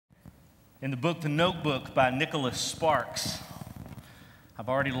in the book The Notebook by Nicholas Sparks. I've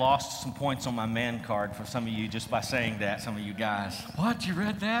already lost some points on my man card for some of you just by saying that, some of you guys. What, you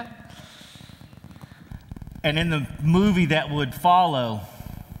read that? And in the movie that would follow,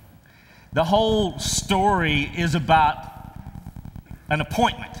 the whole story is about an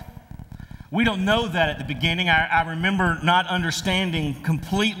appointment. We don't know that at the beginning. I remember not understanding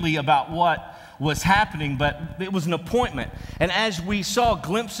completely about what was happening, but it was an appointment. And as we saw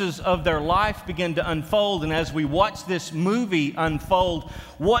glimpses of their life begin to unfold, and as we watch this movie unfold,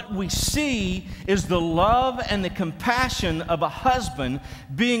 what we see is the love and the compassion of a husband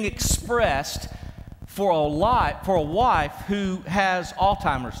being expressed for a wife who has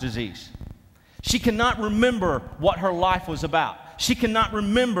Alzheimer's disease. She cannot remember what her life was about. She cannot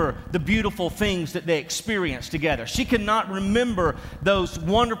remember the beautiful things that they experienced together. She cannot remember those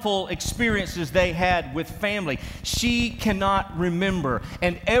wonderful experiences they had with family. She cannot remember.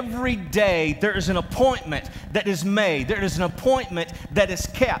 And every day there is an appointment that is made. There is an appointment that is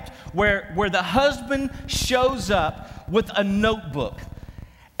kept where the husband shows up with a notebook.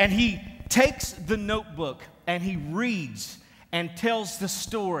 And he takes the notebook and he reads and tells the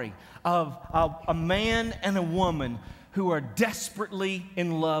story of a man and a woman who are desperately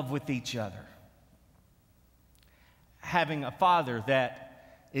in love with each other. Having a father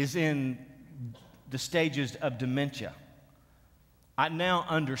that is in the stages of dementia, I now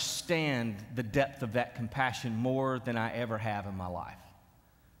understand the depth of that compassion more than I ever have in my life.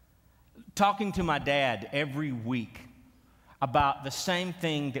 Talking to my dad every week about the same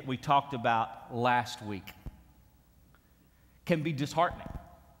thing that we talked about last week can be disheartening.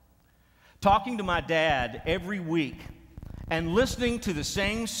 Talking to my dad every week and listening to the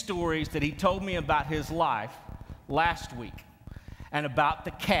same stories that he told me about his life last week and about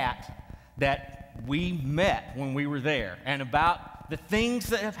the cat that we met when we were there and about the things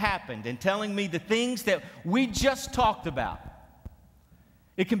that have happened and telling me the things that we just talked about,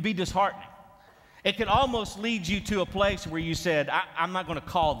 it can be disheartening. It can almost lead you to a place where you said, I'm not going to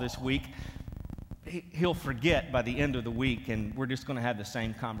call this week. He'll forget by the end of the week and we're just going to have the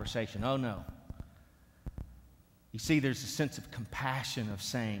same conversation. Oh, no. You see, there's a sense of compassion of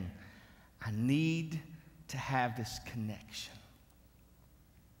saying, I need to have this connection.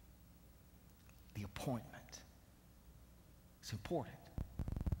 The appointment. It's important.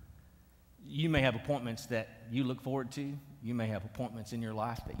 You may have appointments that you look forward to. You may have appointments in your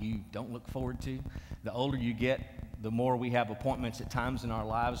life that you don't look forward to. The older you get, the more we have appointments at times in our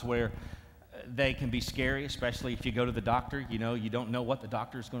lives where they can be scary, especially if you go to the doctor. You know, you don't know what the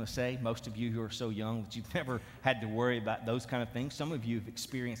doctor is going to say. Most of you who are so young that you've never had to worry about those kind of things. Some of you have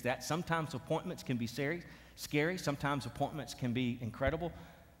experienced that. Sometimes appointments can be scary. Sometimes appointments can be incredible.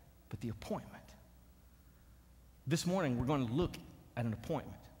 But the appointment. This morning, we're going to look at an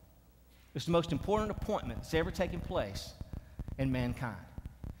appointment. It's the most important appointment that's ever taken place in mankind.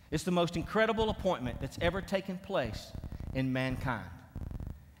 It's the most incredible appointment that's ever taken place in mankind.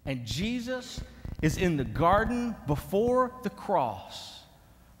 And Jesus is in the garden before the cross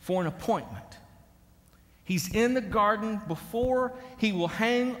for an appointment. He's in the garden before he will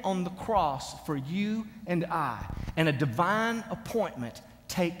hang on the cross for you and I. And a divine appointment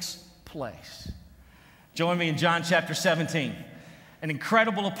takes place. Join me in John chapter 17. An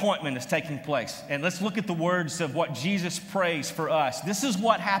incredible appointment is taking place. And let's look at the words of what Jesus prays for us. This is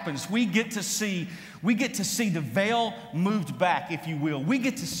what happens. We get to see the veil moved back, if you will. We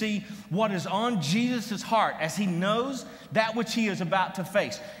get to see what is on Jesus' heart as he knows that which he is about to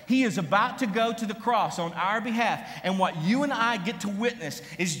face. He is about to go to the cross on our behalf. And what you and I get to witness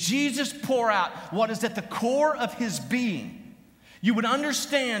is Jesus pour out what is at the core of his being. You would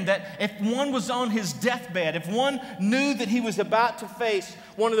understand that if one was on his deathbed, if one knew that he was about to face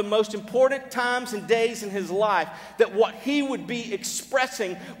one of the most important times and days in his life, that what he would be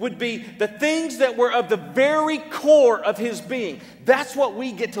expressing would be the things that were of the very core of his being. That's what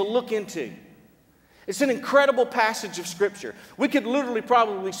we get to look into. It's an incredible passage of Scripture. We could literally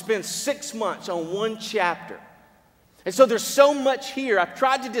probably spend 6 months on one chapter. And so there's so much here. I've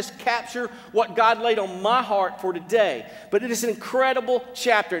tried to just capture what God laid on my heart for today. But it is an incredible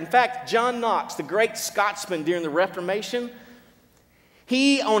chapter. In fact, John Knox, the great Scotsman during the Reformation,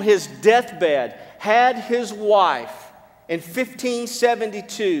 he on his deathbed had his wife in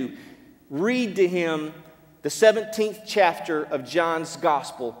 1572 read to him the 17th chapter of John's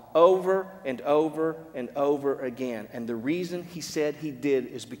Gospel over and over and over again. And the reason he said he did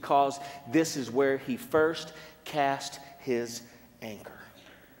is because this is where he first cast his anchor.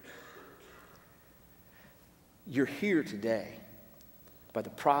 You're here today by the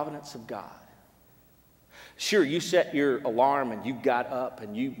providence of God. Sure, you set your alarm and you got up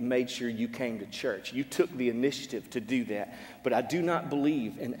and you made sure you came to church. You took the initiative to do that. But I do not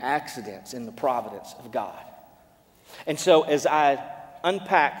believe in accidents in the providence of God. And so as I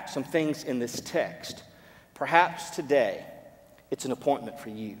unpack some things in this text, perhaps today it's an appointment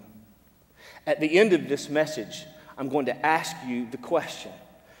for you. At the end of this message, I'm going to ask you the question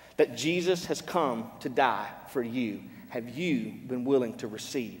that Jesus has come to die for you. Have you been willing to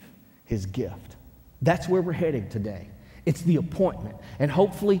receive his gift? That's where we're headed today. It's the appointment. And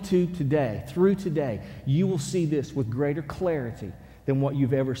hopefully through today, you will see this with greater clarity than what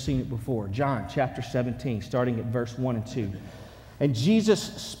you've ever seen it before. John chapter 17, starting at verse 1 and 2. And Jesus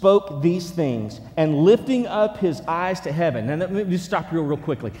spoke these things, and lifting up his eyes to heaven. Now, let me just stop real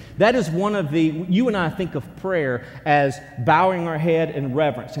quickly. That is one of you and I think of prayer as bowing our head in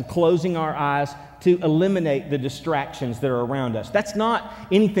reverence and closing our eyes to eliminate the distractions that are around us. That's not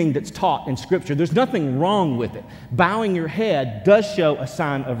anything that's taught in Scripture. There's nothing wrong with it. Bowing your head does show a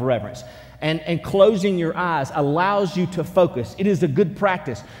sign of reverence. And closing your eyes allows you to focus. It is a good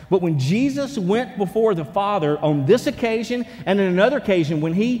practice. But when Jesus went before the Father on this occasion and on another occasion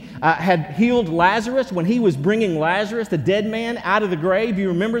when he had healed Lazarus, when he was bringing Lazarus, the dead man, out of the grave, you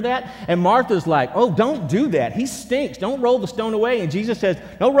remember that? And Martha's like, oh, don't do that. He stinks. Don't roll the stone away. And Jesus says,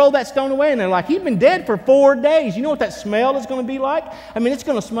 don't roll that stone away. And they're like, he's been dead for 4 days. You know what that smell is going to be like? I mean, it's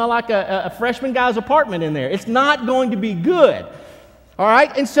going to smell like a freshman guy's apartment in there. It's not going to be good. All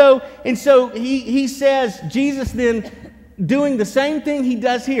right, and so he says, Jesus then doing the same thing he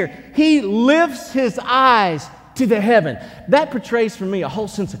does here. He lifts his eyes to the heaven. That portrays for me a whole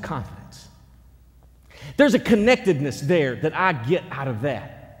sense of confidence. There's a connectedness there that I get out of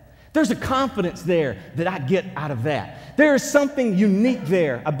that. There's a confidence there that I get out of that. There is something unique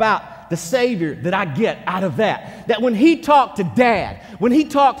there about the Savior that I get out of that. That when he talked to Dad, when he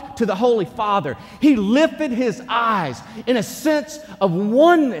talked to the Holy Father, he lifted his eyes in a sense of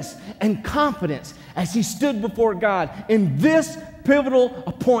oneness and confidence as he stood before God in this pivotal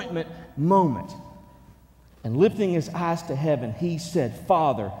appointment moment. And lifting his eyes to heaven, he said,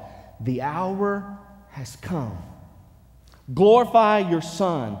 Father, the hour has come. Glorify your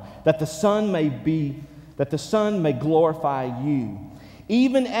Son, that the Son may glorify you,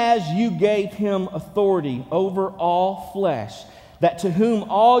 even as you gave him authority over all flesh, that to whom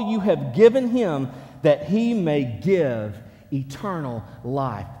all you have given him, that he may give eternal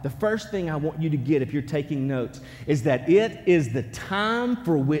life. The first thing I want you to get, if you're taking notes, is that it is the time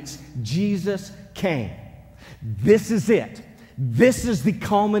for which Jesus came. This is it. This is the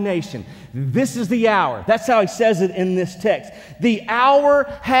culmination. This is the hour. That's how he says it in this text. The hour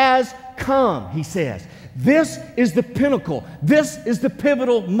has come, he says. This is the pinnacle. This is the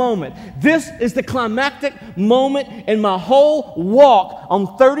pivotal moment. This is the climactic moment in my whole walk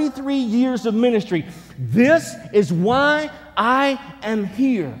on 33 years of ministry. This is why I am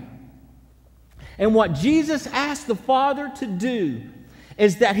here. And what Jesus asked the Father to do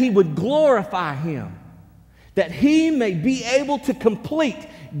is that he would glorify him, that he may be able to complete,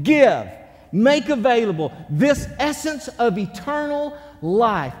 give, make available this essence of eternal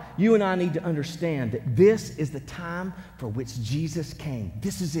life. You and I need to understand that this is the time for which Jesus came.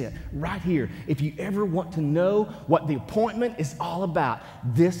 This is it, right here. If you ever want to know what the appointment is all about,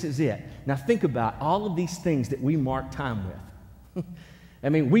 this is it. Now think about all of these things that we mark time with. I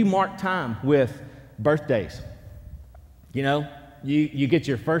mean, we mark time with birthdays. You know, you get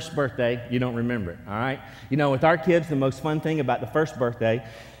your first birthday, you don't remember it, all right? You know, with our kids, the most fun thing about the first birthday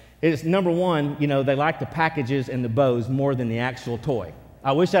is, number one, you know, they like the packages and the bows more than the actual toy.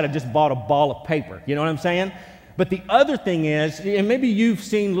 I wish I'd have just bought a ball of paper, you know what I'm saying? But the other thing is, and maybe you've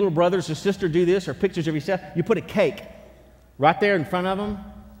seen little brothers or sisters do this, or pictures of yourself, you put a cake right there in front of them,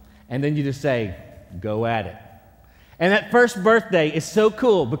 and then you just say, go at it. And that first birthday is so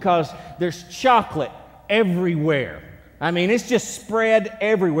cool because there's chocolate everywhere. I mean, it's just spread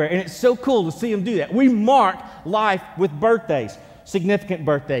everywhere, and it's so cool to see them do that. We mark life with birthdays, significant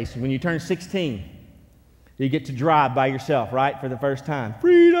birthdays. When you turn 16, you get to drive by yourself, right, for the first time.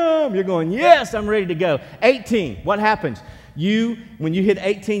 Freedom! You're going, yes, I'm ready to go. 18, what happens? When you hit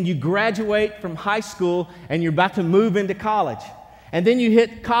 18, you graduate from high school, and you're about to move into college. And then you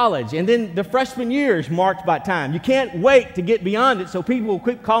hit college, and then the freshman year is marked by time. You can't wait to get beyond it, so people will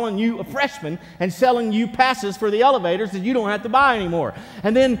quit calling you a freshman and selling you passes for the elevators that you don't have to buy anymore.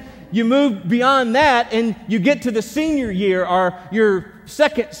 And then you move beyond that, and you get to the senior year or your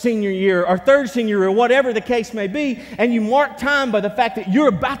second senior year or third senior year or whatever the case may be, and you mark time by the fact that you're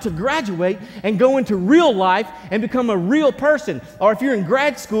about to graduate and go into real life and become a real person. Or if you're in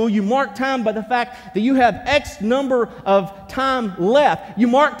grad school, you mark time by the fact that you have X number of time left. You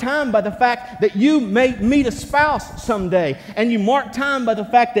mark time by the fact that you may meet a spouse someday, and you mark time by the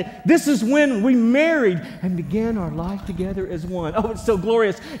fact that this is when we married and began our life together as one. Oh, it's so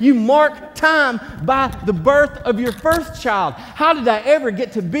glorious. You mark time by the birth of your first child. How did I ever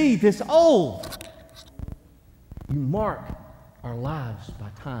get to be this old? You mark our lives by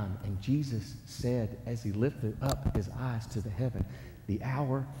time. And Jesus said, as he lifted up his eyes to the heaven, the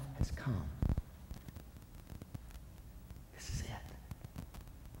hour has come. This is it.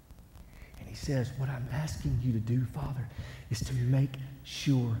 And he says, what I'm asking you to do, Father, is to make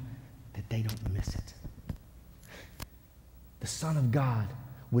sure that they don't miss it. The Son of God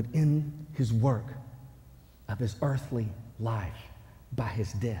would end his work of his earthly life by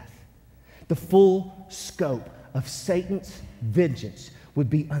his death. The full scope of Satan's vengeance would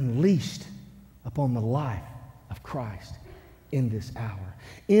be unleashed upon the life of Christ in this hour.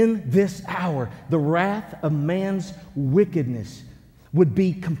 In this hour, the wrath of man's wickedness would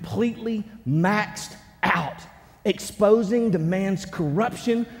be completely maxed out, exposing the man's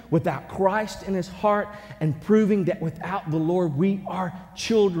corruption without Christ in his heart and proving that without the Lord we are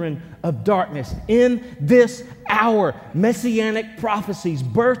children of darkness. In this hour, messianic prophecies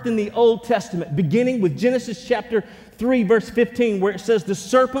birthed in the Old Testament, beginning with Genesis chapter 3, verse 15, where it says the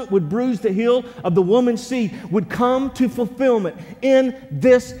serpent would bruise the heel of the woman's seed, would come to fulfillment in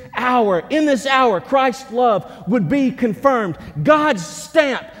this hour. In this hour, Christ's love would be confirmed. God's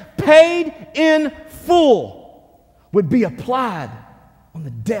stamp, paid in full, would be applied on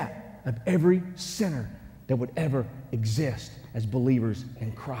the debt of every sinner that would ever exist as believers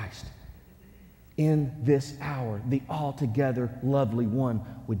in Christ. In this hour, the altogether lovely one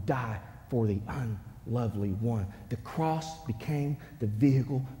would die for the unlovely one. The cross became the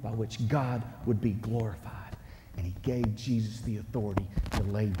vehicle by which God would be glorified, and he gave Jesus the authority to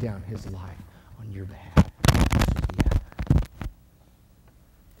lay down his life on your behalf.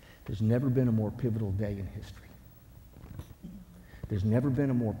 There's never been a more pivotal day in history. There's never been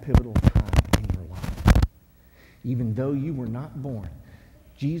a more pivotal time in your life. Even though you were not born,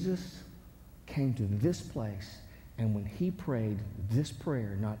 Jesus came to this place, and when he prayed this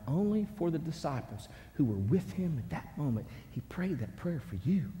prayer, not only for the disciples who were with him at that moment, he prayed that prayer for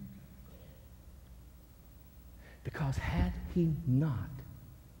you. Because had he not,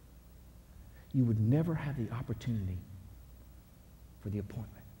 you would never have the opportunity for the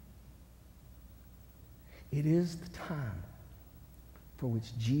appointment. It is the time for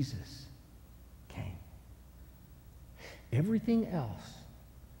which Jesus came. Everything else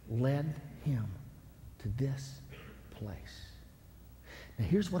led him to this place. Now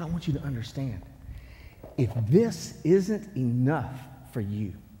here's what I want you to understand. If this isn't enough for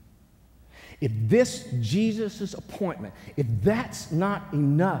you, if this Jesus' appointment, if that's not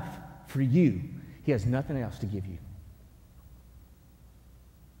enough for you, he has nothing else to give you.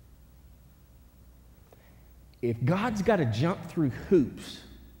 If God's got to jump through hoops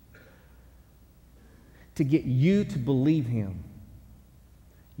to get you to believe him,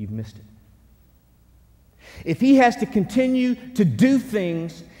 you've missed it. If he has to continue to do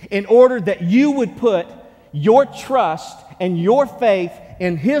things in order that you would put your trust and your faith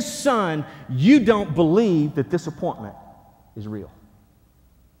in his Son, you don't believe that this appointment is real.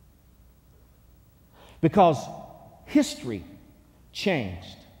 Because history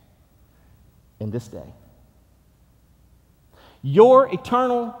changed in this day. Your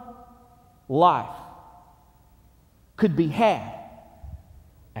eternal life could be had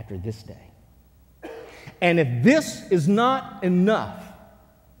after this day. And if this is not enough,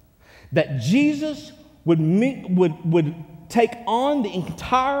 that Jesus would take on the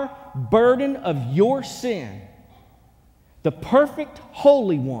entire burden of your sin, the perfect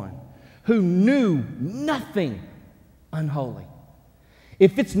Holy One who knew nothing unholy.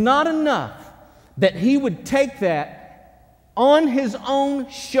 If it's not enough that he would take that on his own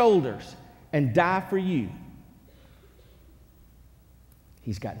shoulders and die for you,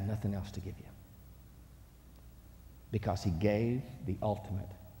 he's got nothing else to give you. Because he gave the ultimate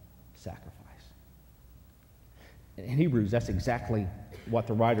sacrifice. In Hebrews, that's exactly what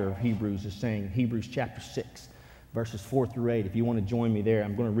the writer of Hebrews is saying. Hebrews chapter 6, verses 4 through 8. If you want to join me there,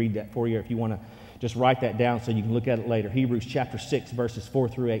 I'm going to read that for you. If you want to Just write that down so you can look at it later. Hebrews chapter 6, verses 4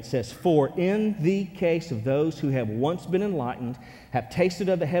 through 8 says, "For in the case of those who have once been enlightened, have tasted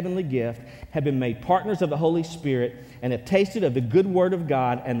of the heavenly gift, have been made partners of the Holy Spirit, and have tasted of the good word of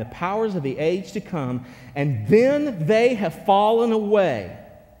God and the powers of the age to come, and then they have fallen away."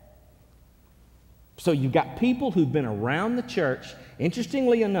 So you've got people who've been around the church.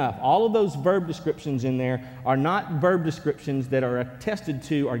 Interestingly enough, all of those verb descriptions in there are not verb descriptions that are attested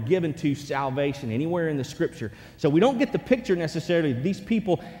to or given to salvation anywhere in the Scripture. So we don't get the picture necessarily that these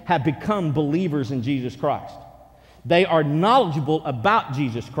people have become believers in Jesus Christ. They are knowledgeable about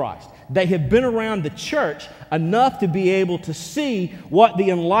Jesus Christ. They have been around the church enough to be able to see what the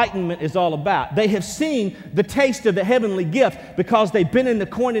enlightenment is all about. They have seen the taste of the heavenly gift because they've been in the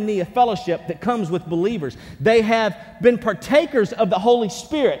koinonia fellowship that comes with believers. They have been partakers of the Holy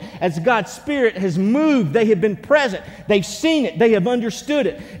Spirit. As God's Spirit has moved, they have been present. They've seen it. They have understood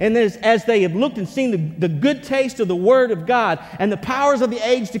it. And as they have looked and seen the good taste of the Word of God and the powers of the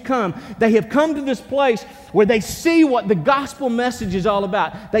age to come, they have come to this place where they see what the gospel message is all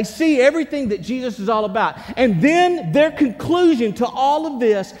about. They see everything that Jesus is all about. And then their conclusion to all of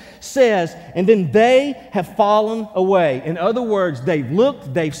this says, and then they have fallen away. In other words, they've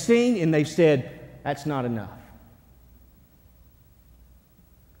looked, they've seen, and they've said, that's not enough.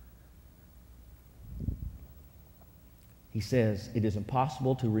 He says, it is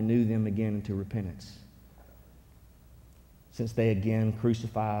impossible to renew them again into repentance, since they again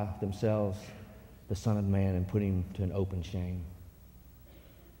crucify themselves, the Son of Man, and put him to an open shame.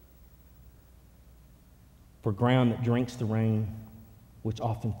 For ground that drinks the rain, which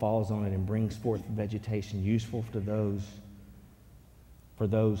often falls on it and brings forth vegetation useful to those, for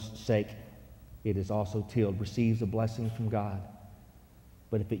those sake it is also tilled, receives a blessing from God.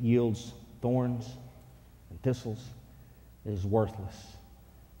 But if it yields thorns and thistles, it is worthless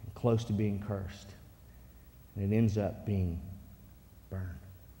and close to being cursed, and it ends up being burned.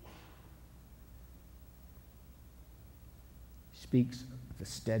 Speaks of the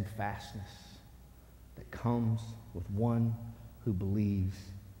steadfastness that comes with one who believes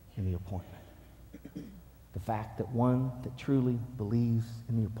in the appointment. The fact that one that truly believes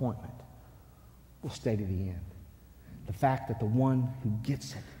in the appointment will stay to the end. The fact that the one who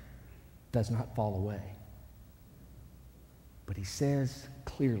gets it does not fall away. But he says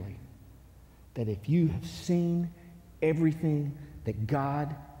clearly that if you have seen everything that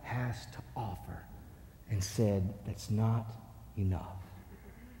God has to offer and said that's not enough,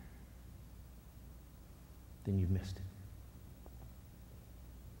 then you've missed it.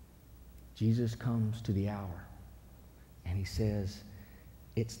 Jesus comes to the hour and he says,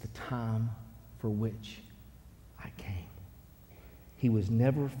 it's the time for which I came. He was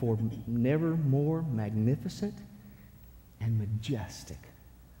never more magnificent and majestic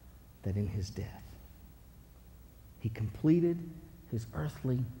than in his death. He completed his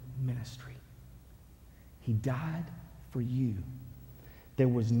earthly ministry. He died for you. There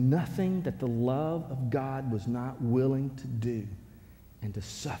was nothing that the love of God was not willing to do and to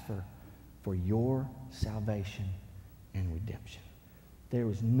suffer for your salvation and redemption. There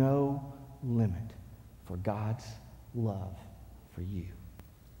is no limit for God's love for you.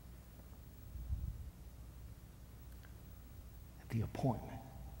 At the appointment,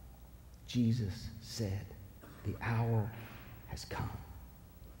 Jesus said, the hour has come.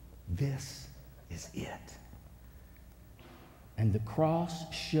 This is it. And the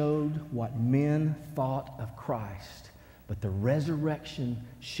cross showed what men thought of Christ, but the resurrection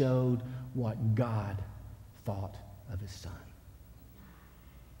showed what God thought of his Son.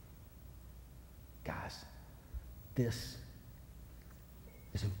 Guys, this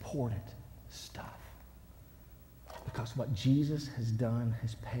is important stuff, because what Jesus has done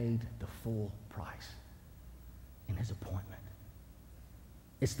has paid the full price in his appointment.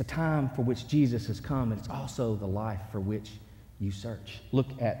 It's the time for which Jesus has come, and it's also the life for which you search. Look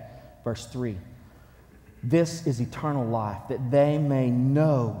at verse 3. This is eternal life, that they may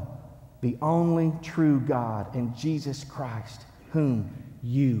know the only true God and Jesus Christ, whom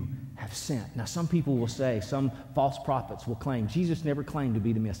you have sent. Now, some people will say, some false prophets will claim, Jesus never claimed to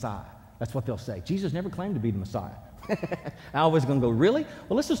be the Messiah. That's what they'll say. Jesus never claimed to be the Messiah. I was going to go, really?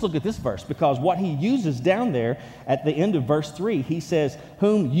 Well, let's just look at this verse, because what he uses down there at the end of verse 3, he says,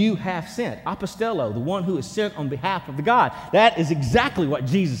 whom you have sent. Apostello, the one who is sent on behalf of the God. That is exactly what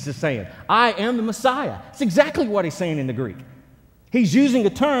Jesus is saying. I am the Messiah. It's exactly what he's saying in the Greek. He's using a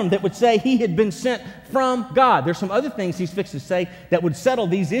term that would say he had been sent from God. There's some other things he's fixed to say that would settle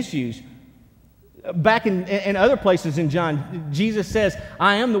these issues Back in other places in John, Jesus says,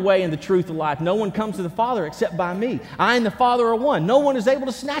 I am the way and the truth and life. No one comes to the Father except by me. I and the Father are one. No one is able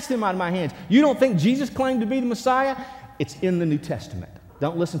to snatch them out of my hands. You don't think Jesus claimed to be the Messiah? It's in the New Testament.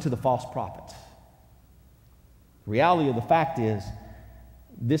 Don't listen to the false prophets. The reality of the fact is,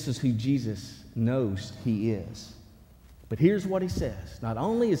 this is who Jesus knows he is. But here's what he says. Not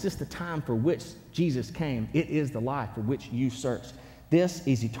only is this the time for which Jesus came, it is the life for which you searched. This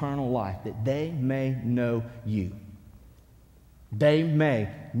is eternal life, that they may know you. They may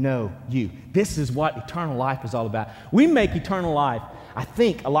know you. This is what eternal life is all about. We make eternal life, I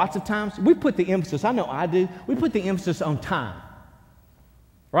think, lots of times, we put the emphasis, I know I do, we put the emphasis on time.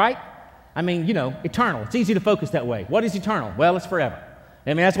 Right? I mean, you know, eternal. It's easy to focus that way. What is eternal? Well, it's forever. I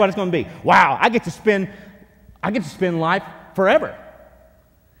mean, that's what it's going to be. Wow, I get to spend life forever.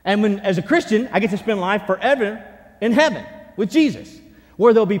 And as a Christian, I get to spend life forever in heaven with Jesus,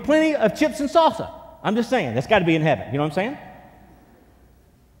 where there'll be plenty of chips and salsa. I'm just saying, that's got to be in heaven. You know what I'm saying?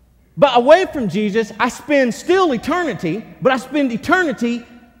 But away from Jesus, I spend still eternity, but I spend eternity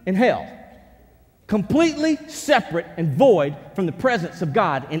in hell. Completely separate and void from the presence of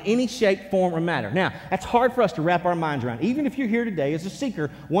God in any shape, form, or matter. Now, that's hard for us to wrap our minds around. Even if you're here today as a seeker,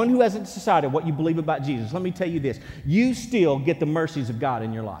 one who hasn't decided what you believe about Jesus, let me tell you this. You still get the mercies of God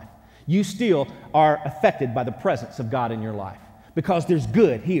in your life. You still are affected by the presence of God in your life. Because there's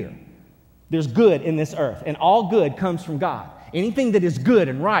good here. There's good in this earth. And all good comes from God. Anything that is good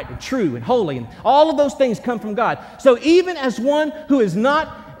and right and true and holy, and all of those things come from God. So even as one who is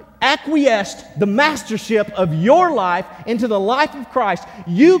not acquiesced the mastership of your life into the life of Christ,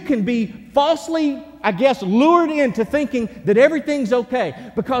 you can be falsely, I guess, lured into thinking that everything's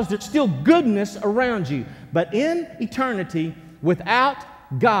okay because there's still goodness around you. But in eternity, without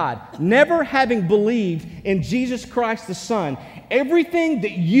God, never having believed in Jesus Christ the Son, everything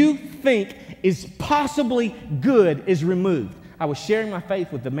that you think is possibly good is removed. I was sharing my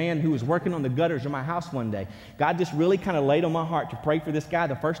faith with the man who was working on the gutters of my house one day. God just really kind of laid on my heart to pray for this guy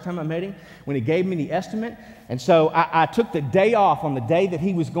the first time I met him when he gave me the estimate. And so I took the day off on the day that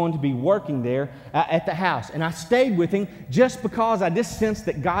he was going to be working there at the house. And I stayed with him just because I just sensed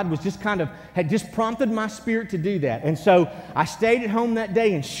that God was just had just prompted my spirit to do that. And so I stayed at home that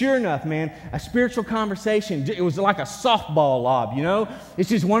day, and sure enough, man, a spiritual conversation, it was like a softball lob, you know? It's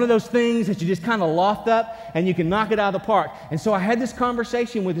just one of those things that you just kind of loft up and you can knock it out of the park. And so I had this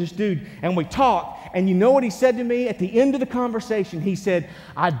conversation with this dude, and we talked, and you know what he said to me at the end of the conversation? He said,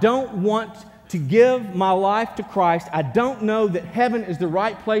 I don't want to give my life to Christ. I don't know that heaven is the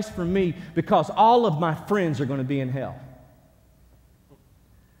right place for me because all of my friends are going to be in hell.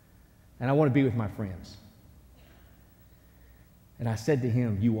 And I want to be with my friends. And I said to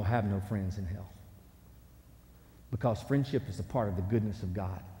him, you will have no friends in hell. Because friendship is a part of the goodness of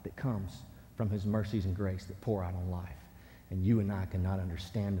God that comes from His mercies and grace that pour out on life. And you and I cannot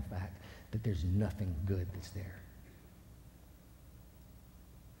understand the fact that there's nothing good that's there.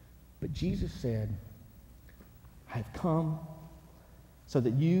 But Jesus said, I have come so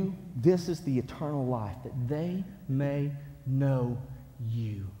that this is the eternal life, that they may know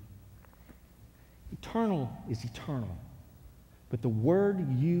you. Eternal is eternal. But the word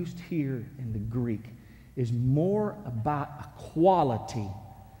used here in the Greek is more about a quality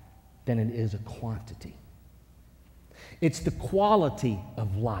than it is a quantity. It's the quality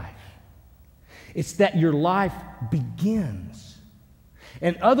of life. It's that your life begins.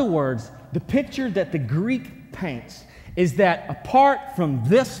 In other words, the picture that the Greek paints is that apart from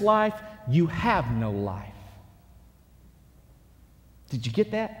this life, you have no life. Did you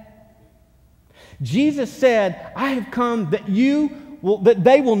get that? Jesus said, I have come that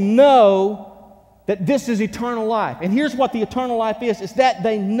they will know that this is eternal life. And here's what the eternal life is that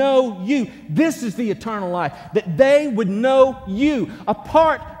they know you. This is the eternal life, that they would know you.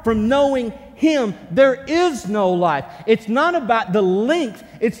 Apart from knowing Him, there is no life. It's not about the length,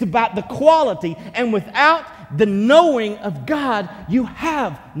 it's about the quality. And without the knowing of God, you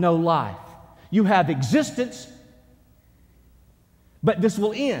have no life. You have existence, but this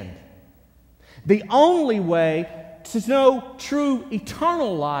will end. The only way to know true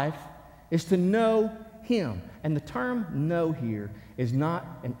eternal life is to know Him. And the term know here is not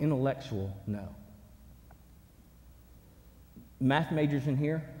an intellectual know. Math majors in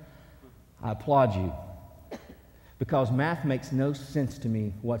here, I applaud you, because math makes no sense to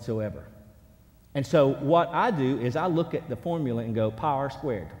me whatsoever. And so what I do is I look at the formula and go, pi r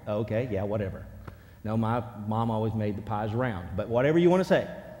squared. Okay, yeah, whatever. No, my mom always made the pies round, but whatever you want to say.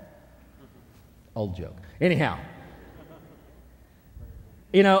 Old joke. Anyhow,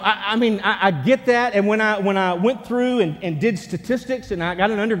 You know, I mean, I get that. And when I went through and did statistics, and I got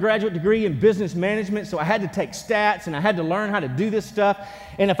an undergraduate degree in business management, so I had to take stats and I had to learn how to do this stuff.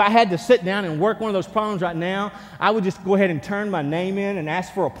 And if I had to sit down and work one of those problems right now, I would just go ahead and turn my name in and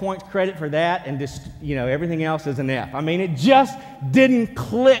ask for a point credit for that, and just, you know, everything else is an F. I mean, it just didn't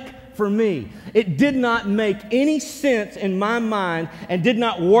click for me. It did not make any sense in my mind and did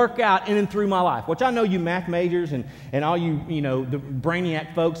not work out in and through my life, which I know you math majors and all you know, the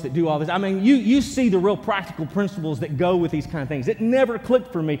brainiac folks that do all this. I mean, you see the real practical principles that go with these kind of things. It never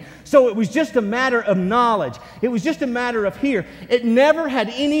clicked for me. So it was just a matter of knowledge. It was just a matter of here. It never had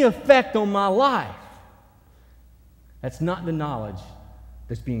any effect on my life. That's not the knowledge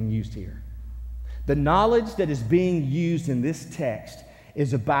that's being used here. The knowledge that is being used in this text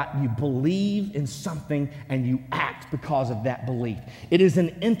is about you believe in something and you act because of that belief. It is an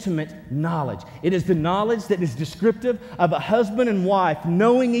intimate knowledge. It is the knowledge that is descriptive of a husband and wife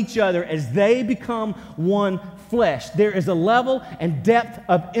knowing each other as they become one flesh. There is a level and depth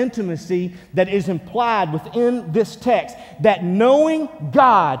of intimacy that is implied within this text, that knowing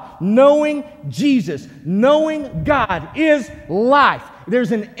God, knowing Jesus, knowing God is life.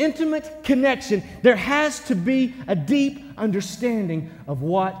 There's an intimate connection. There has to be a deep understanding of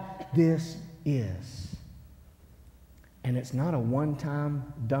what this is. And it's not a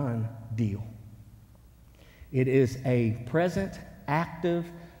one-time done deal. It is a present, active,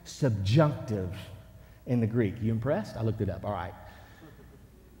 subjunctive in the Greek. You impressed? I looked it up. All right.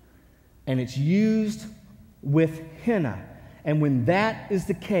 And it's used with henna. And when that is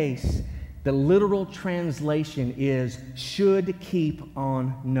the case, the literal translation is should keep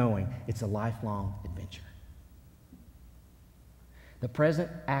on knowing. It's a lifelong adventure. The present,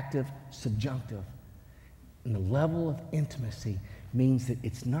 active, subjunctive, and the level of intimacy means that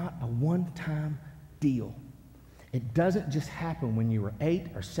it's not a one-time deal. It doesn't just happen when you were 8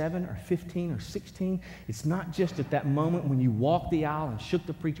 or 7 or 15 or 16. It's not just at that moment when you walked the aisle and shook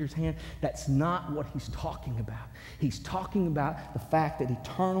the preacher's hand. That's not what he's talking about. He's talking about the fact that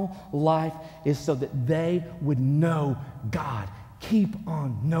eternal life is so that they would know God. Keep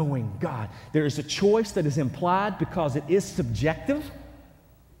on knowing God. There is a choice that is implied because it is subjective.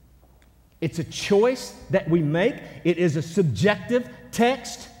 It's a choice that we make. It is a subjective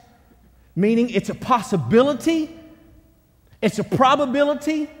text, meaning it's a possibility. It's a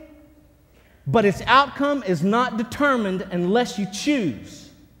probability, but its outcome is not determined unless you choose.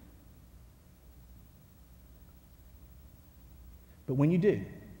 But when you do,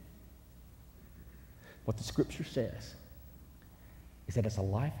 what the Scripture says is that it's a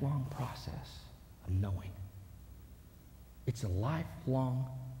lifelong process of knowing. It's a lifelong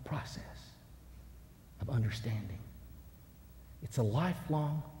process of understanding. It's a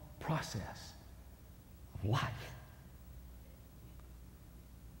lifelong process of life.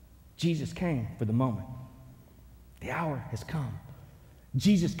 Jesus came for the moment. The hour has come.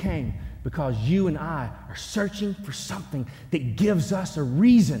 Jesus came because you and I are searching for something that gives us a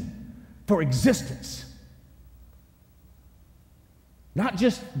reason for existence. Not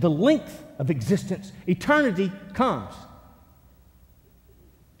just the length of existence. Eternity comes.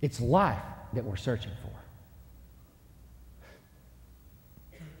 It's life that we're searching for.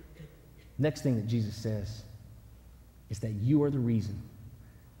 Next thing that Jesus says is that you are the reason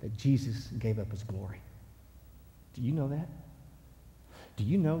that Jesus gave up his glory. Do you know that? Do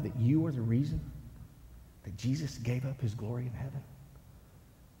you know that you are the reason that Jesus gave up his glory in heaven?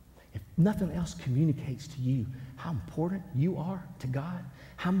 If nothing else communicates to you how important you are to God,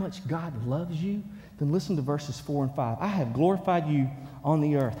 how much God loves you, then listen to verses 4 and 5. I have glorified you on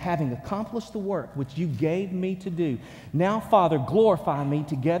the earth, having accomplished the work which you gave me to do. Now, Father, glorify me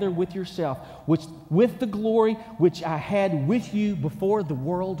together with yourself, with the glory which I had with you before the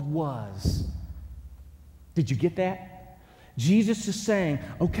world was. Did you get that? Jesus is saying,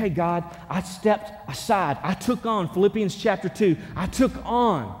 okay, God, I stepped aside. I took on, Philippians chapter 2, I took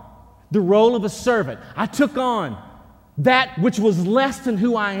on the role of a servant. I took on that which was less than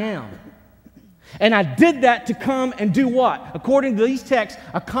who I am. And I did that to come and do what? According to these texts,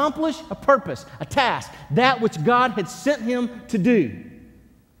 accomplish a purpose, a task, that which God had sent him to do.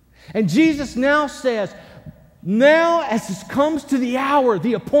 And Jesus now says, now as this comes to the hour,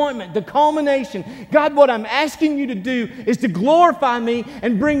 the appointment, the culmination, God, what I'm asking you to do is to glorify me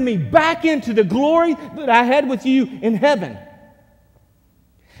and bring me back into the glory that I had with you in heaven.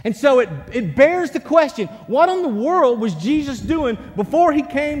 And so it bears the question, what in the world was Jesus doing before he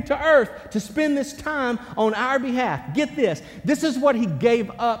came to earth to spend this time on our behalf? Get this. This is what he gave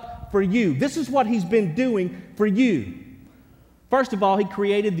up for you. This is what he's been doing for you. First of all, he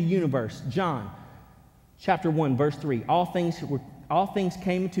created the universe. John chapter 1, verse 3. All things All things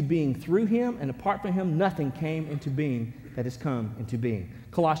came into being through him, and apart from him, nothing came into being that has come into being.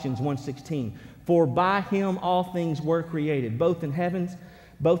 Colossians 1:16. For by him all things were created, both in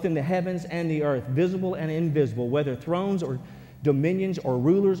the heavens and the earth, visible and invisible, whether thrones or dominions or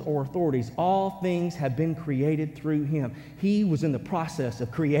rulers or authorities, all things have been created through him. He was in the process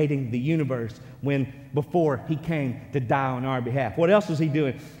of creating the universe before he came to die on our behalf. What else was he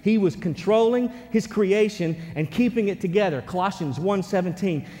doing? He was controlling his creation and keeping it together. Colossians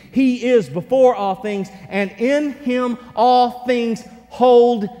 1:17. He is before all things, and in him all things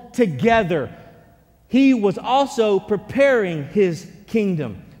hold together. He was also preparing his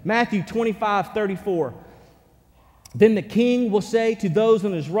kingdom. Matthew 25:34. Then the king will say to those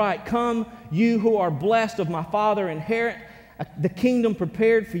on his right, come, you who are blessed of my Father, inherit the kingdom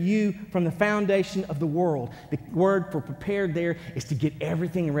prepared for you from the foundation of the world. The word for prepared there is to get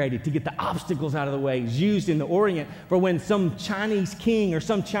everything ready, to get the obstacles out of the way. It's used in the Orient for when some Chinese king or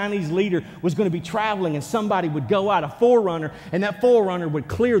some Chinese leader was going to be traveling and somebody would go out, a forerunner, and that forerunner would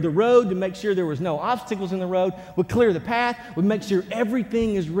clear the road to make sure there was no obstacles in the road, would clear the path, would make sure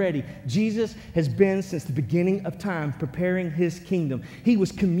everything is ready. Jesus has been, since the beginning of time, preparing his kingdom. He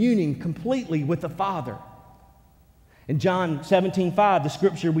was communing completely with the Father. In John 17:5, the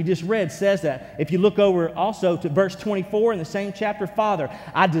scripture we just read says that. If you look over also to verse 24 in the same chapter, Father,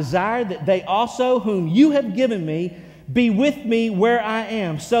 I desire that they also whom you have given me be with me where I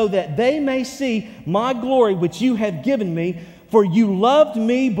am, so that they may see my glory which you have given me, for you loved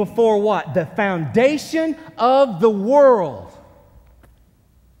me before what? The foundation of the world.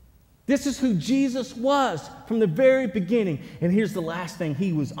 This is who Jesus was from the very beginning. And here's the last thing.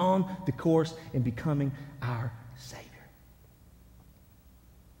 He was on the course in becoming our Savior.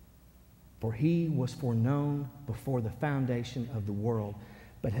 For he was foreknown before the foundation of the world,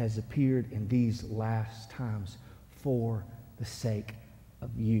 but has appeared in these last times for the sake of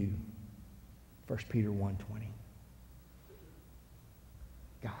you. 1 Peter 1:20.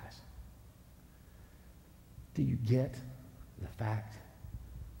 Guys, do you get the fact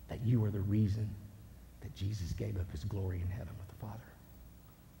that you are the reason that Jesus gave up his glory in heaven with the Father?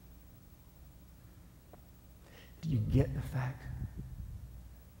 Do you get the fact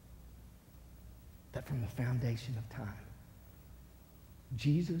that from the foundation of time,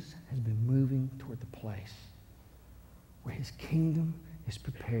 Jesus has been moving toward the place where his kingdom is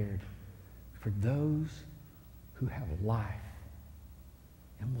prepared for those who have life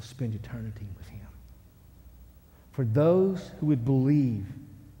and will spend eternity with him? For those who would believe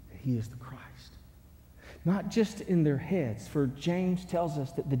that he is the Christ. Not just in their heads, for James tells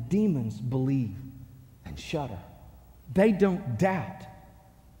us that the demons believe and shudder. They don't doubt,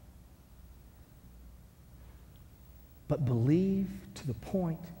 but believe to the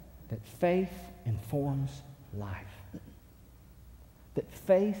point that faith informs life. That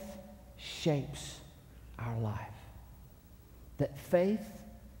faith shapes our life. That faith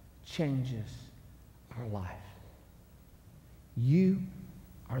changes our life. You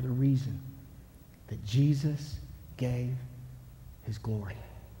are the reason that Jesus gave his glory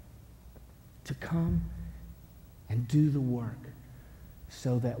to come and do the work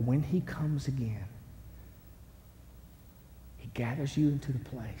so that when he comes again, he gathers you into the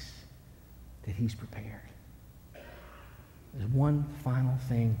place that he's prepared. There's one final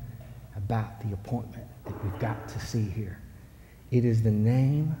thing about the appointment that we've got to see here. It is the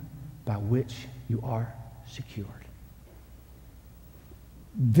name by which you are secured.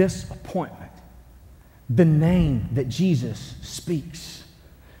 This appointment, the name that Jesus speaks,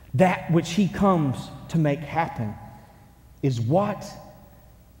 that which he comes to make happen, is what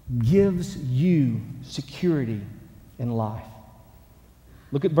gives you security in life.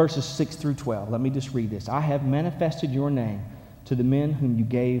 Look at verses 6 through 12. Let me just read this. I have manifested your name to the men whom you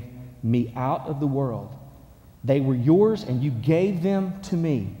gave me out of the world. They were yours, and you gave them to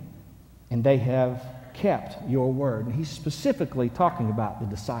me, and they have kept your word. And he's specifically talking about the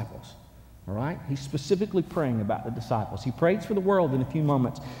disciples. All right? He's specifically praying about the disciples. He prays for the world in a few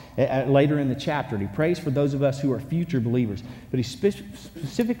moments later in the chapter. And he prays for those of us who are future believers. But he's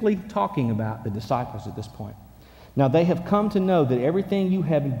specifically talking about the disciples at this point. Now they have come to know that everything you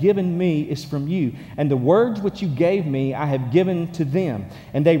have given me is from you, and the words which you gave me I have given to them.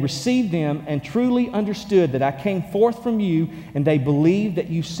 And they received them and truly understood that I came forth from you, and they believed that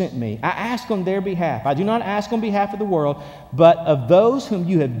you sent me. I ask on their behalf. I do not ask on behalf of the world, but of those whom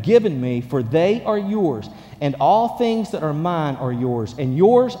you have given me, for they are yours. And all things that are mine are yours, and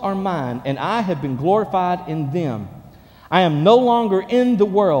yours are mine, and I have been glorified in them. I am no longer in the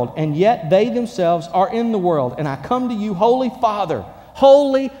world, and yet they themselves are in the world. And I come to you, Holy Father.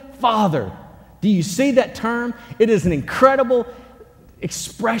 Holy Father. Do you see that term? It is an incredible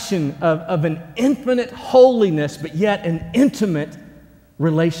expression of an infinite holiness, but yet an intimate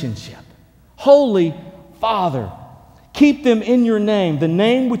relationship. Holy Father, keep them in your name, the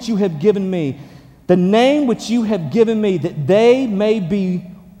name which you have given me, the name which you have given me, that they may be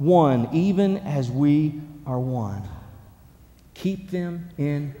one, even as we are one. Keep them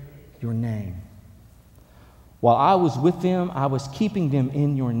in your name. While I was with them, I was keeping them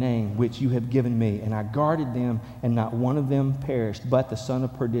in your name, which you have given me, and I guarded them, and not one of them perished, but the son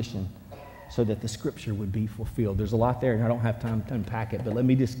of perdition, so that the scripture would be fulfilled. There's a lot there, and I don't have time to unpack it, but let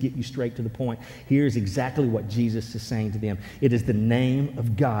me just get you straight to the point. Here's exactly what Jesus is saying to them. It is the name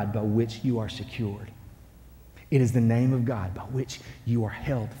of God by which you are secured. It is the name of God by which you are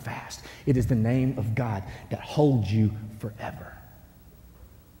held fast. It is the name of God that holds you forever.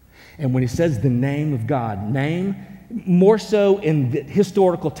 And when he says the name of God, name more so in the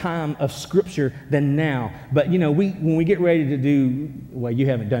historical time of Scripture than now. But, you know, when we get ready to do, well, you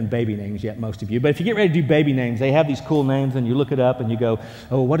haven't done baby names yet, most of you. But if you get ready to do baby names, they have these cool names, and you look it up and you go,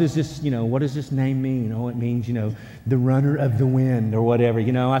 oh, what does this name mean? Oh, it means, the runner of the wind or whatever.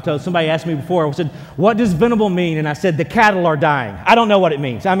 I told somebody asked me before, I said, what does Venable mean? And I said, the cattle are dying. I don't know what it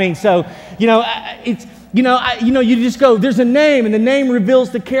means. You just go, there's a name, and the name reveals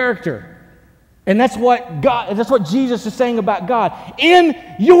the character. And that's what Jesus is saying about God. In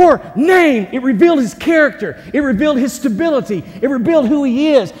your name, it revealed his character. It revealed his stability. It revealed who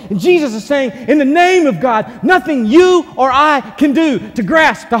he is. And Jesus is saying, in the name of God, nothing you or I can do to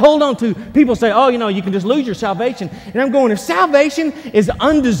grasp, to hold on to. People say, oh, you can just lose your salvation. And I'm going, if salvation is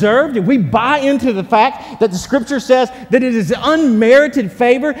undeserved, if we buy into the fact that the Scripture says that it is unmerited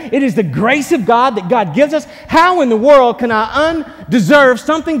favor, it is the grace of God that God gives us, how in the world can I undeserve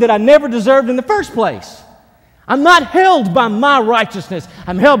something that I never deserved in the first place? I'm not held by my righteousness.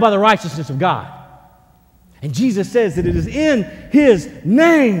 I'm held by the righteousness of God. And Jesus says that it is in his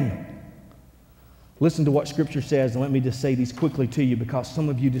name. Listen to what Scripture says, and let me just say these quickly to you because some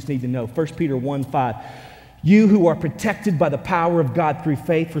of you just need to know. 1 Peter 1:5. You who are protected by the power of God through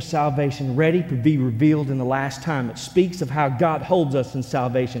faith for salvation, ready to be revealed in the last time. It speaks of how God holds us in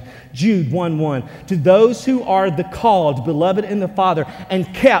salvation. Jude 1:1. To those who are the called, beloved in the Father,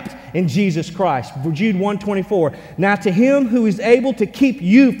 and kept in Jesus Christ. For Jude 1:24. Now to him who is able to keep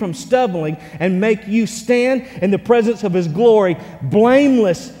you from stumbling and make you stand in the presence of his glory,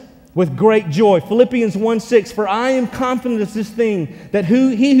 blameless with great joy. Philippians 1:6, for I am confident of this thing, that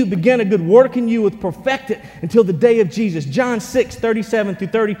he who began a good work in you will perfect it until the day of Jesus. John 6:37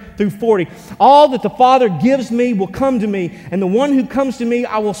 through 40. All that the Father gives me will come to me, and the one who comes to me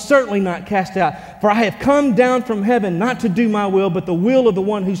I will certainly not cast out. For I have come down from heaven not to do my will, but the will of the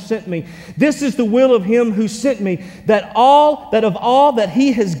one who sent me. This is the will of him who sent me, that of all that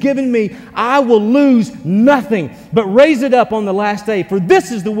he has given me, I will lose nothing, but raise it up on the last day. For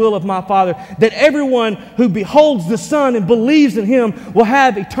this is the will of my Father, that everyone who beholds the Son and believes in him will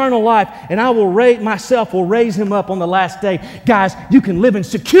have eternal life, and I will myself will raise him up on the last day. Guys, you can live in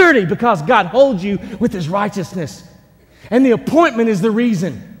security because God holds you with his righteousness. And the appointment is the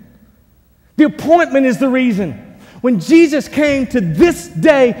reason. The appointment is the reason. When Jesus came to this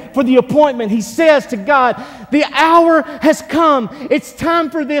day for the appointment, he says to God, the hour has come. It's time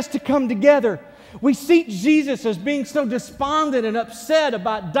for this to come together. We see Jesus as being so despondent and upset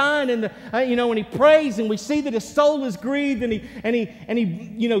about dying, when he prays, and we see that his soul is grieved, and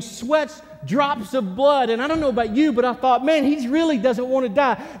he sweats drops of blood. And I don't know about you, but I thought, man, he really doesn't want to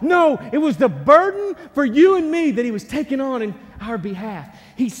die. No, it was the burden for you and me that he was taking on in our behalf.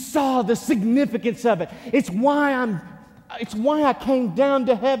 He saw the significance of it. It's why I came down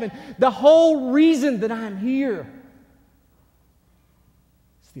to heaven. The whole reason that I'm here.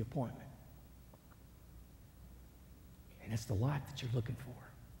 It's the appointment. And it's the life that you're looking for.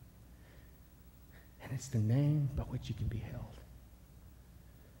 And it's the name by which you can be held.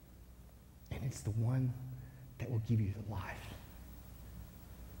 And it's the one that will give you the life.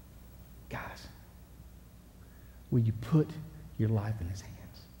 Guys, will you put your life in his hands?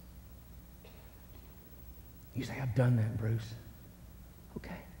 You say, I've done that, Bruce.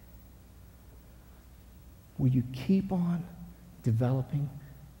 Okay. Will you keep on developing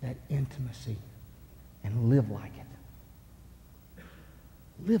that intimacy and live like it?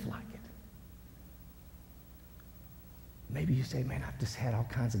 Live like it. Maybe you say, man, I've just had all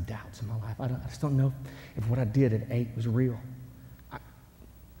kinds of doubts in my life. I just don't know if what I did at 8 was real.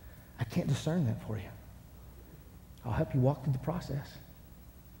 I can't discern that for you. I'll help you walk through the process.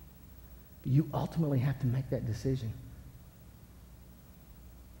 But you ultimately have to make that decision.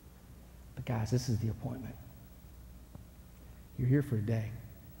 But guys, this is the appointment. You're here for a day.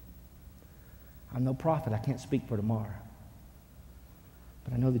 I'm no prophet. I can't speak for tomorrow.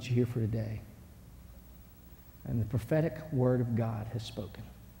 But I know that you're here for today. And the prophetic word of God has spoken.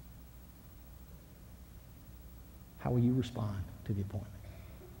 How will you respond to the appointment?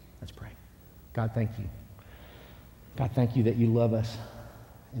 Let's pray. God, thank you. God, thank you that you love us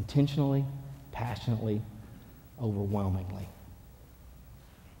intentionally, passionately, overwhelmingly.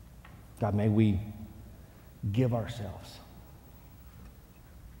 God, may we give ourselves.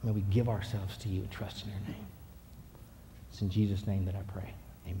 May we give ourselves to you and trust in your name. It's in Jesus' name that I pray.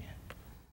 Amen.